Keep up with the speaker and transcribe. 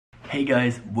Hey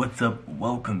guys, what's up?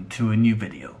 Welcome to a new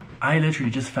video. I literally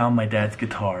just found my dad's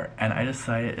guitar and I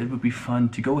decided it would be fun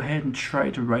to go ahead and try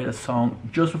to write a song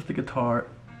just with the guitar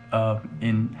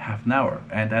in half an hour,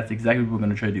 and that's exactly what we're going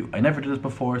to try to do. I never did this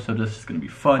before, so this is going to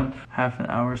be fun. Half an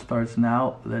hour starts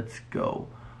now. Let's go.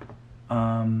 What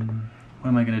am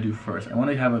I going to do first? I want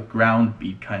to have a ground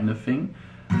beat kind of thing.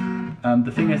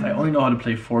 The thing is, I only know how to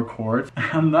play 4 chords.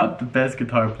 I'm not the best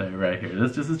guitar player right here.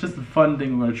 It's just a fun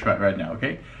thing we're gonna try right now,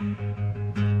 okay?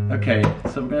 Okay,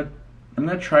 so I'm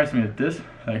gonna try something like this.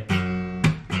 Like,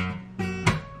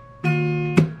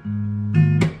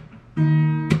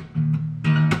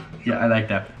 yeah, I like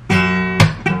that.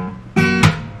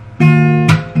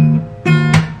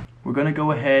 We're gonna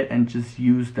go ahead and just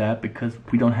use that because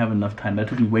we don't have enough time. That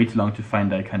took me way too long to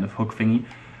find that kind of hook thingy.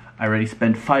 I already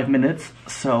spent 5 minutes,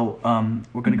 so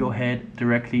we're gonna go ahead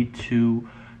directly to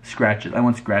scratches. I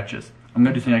want scratches. I'm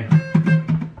gonna do something like...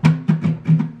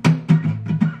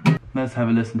 Let's have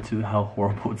a listen to how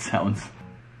horrible it sounds.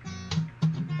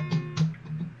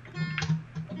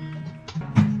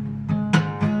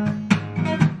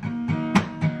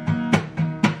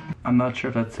 I'm not sure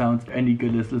if that sounds any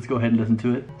good. Let's go ahead and listen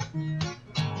to it.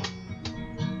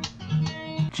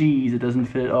 Jeez, it doesn't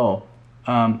fit at all.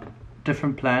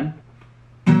 Different plan.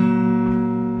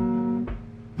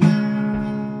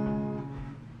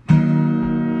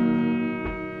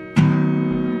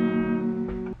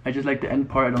 I just like the end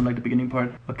part, I don't like the beginning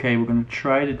part. Okay, we're gonna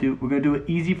do an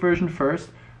easy version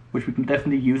first, which we can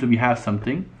definitely use if we have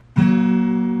something.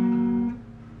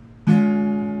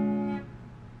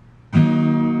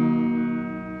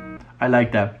 I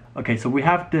like that. Okay, so we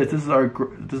have this. This is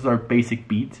our basic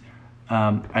beat.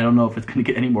 I don't know if it's gonna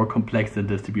get any more complex than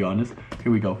this, to be honest.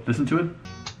 Here we go. Listen to it.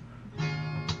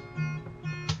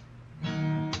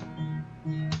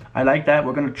 I like that.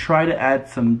 We're gonna try to add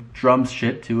some drum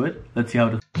shit to it. Let's see how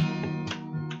it is.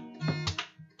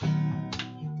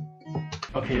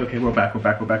 Okay, we're back.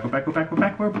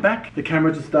 The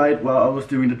camera just died while I was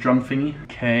doing the drum thingy.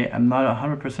 Okay, I'm not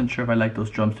 100% sure if I like those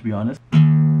drums, to be honest.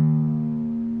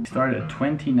 Started at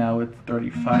 20, now it's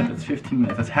 35, that's 15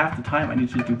 minutes. That's half the time. I need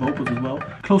to do vocals as well.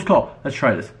 Close call. Let's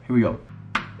try this. Here we go.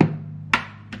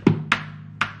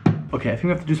 Okay, I think we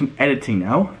have to do some editing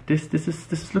now. This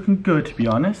is looking good, to be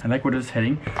honest. I like where this is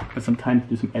heading, but some time to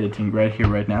do some editing right here,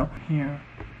 right now. Here.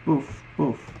 Oof,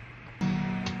 oof.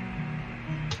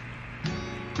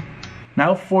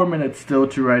 Now 4 minutes still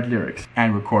to write lyrics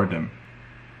and record them.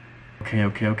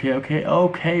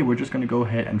 Okay, we're just gonna go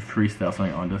ahead and freestyle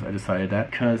something on this. I decided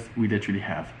that because we literally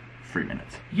have 3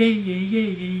 minutes. Yeah.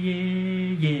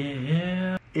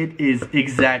 It is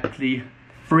exactly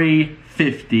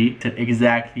 3:50 to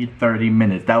exactly 30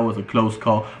 minutes. That was a close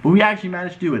call, but we actually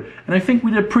managed to do it. And I think we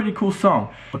did a pretty cool song.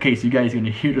 Okay, so you guys are gonna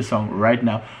hear the song right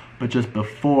now. But just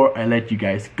before I let you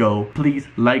guys go, please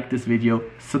like this video,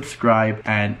 subscribe,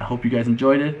 and I hope you guys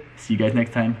enjoyed it. See you guys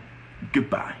next time.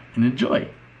 Goodbye and enjoy.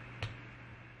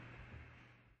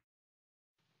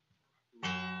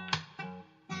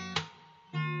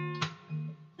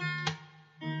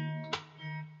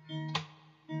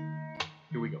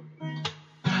 Here we go.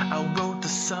 I wrote the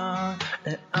song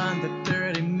in under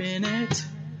 30 minutes,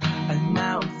 and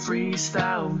now I'm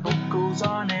freestyle vocals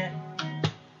on it.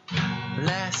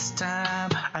 Last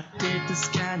time I did this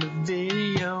kind of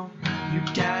video, you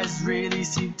guys really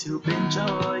seem to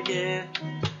enjoy it.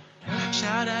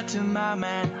 Shout out to my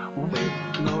man with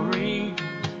glory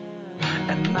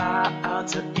and my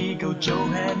alter ego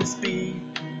JohannisB.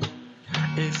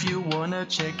 If you wanna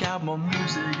check out more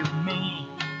music of me,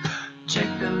 check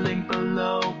the link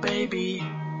below, baby.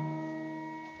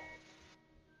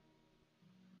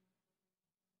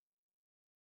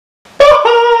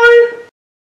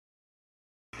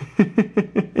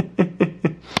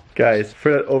 Guys,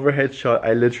 for that overhead shot,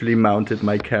 I literally mounted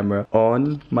my camera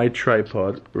on my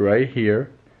tripod right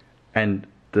here, and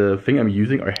the thing I'm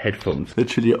using are headphones.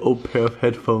 Literally an old pair of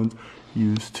headphones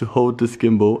used to hold this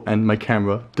gimbal and my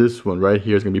camera. This one right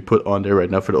here is gonna be put on there right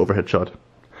now for the overhead shot.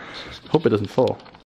 Hope it doesn't fall.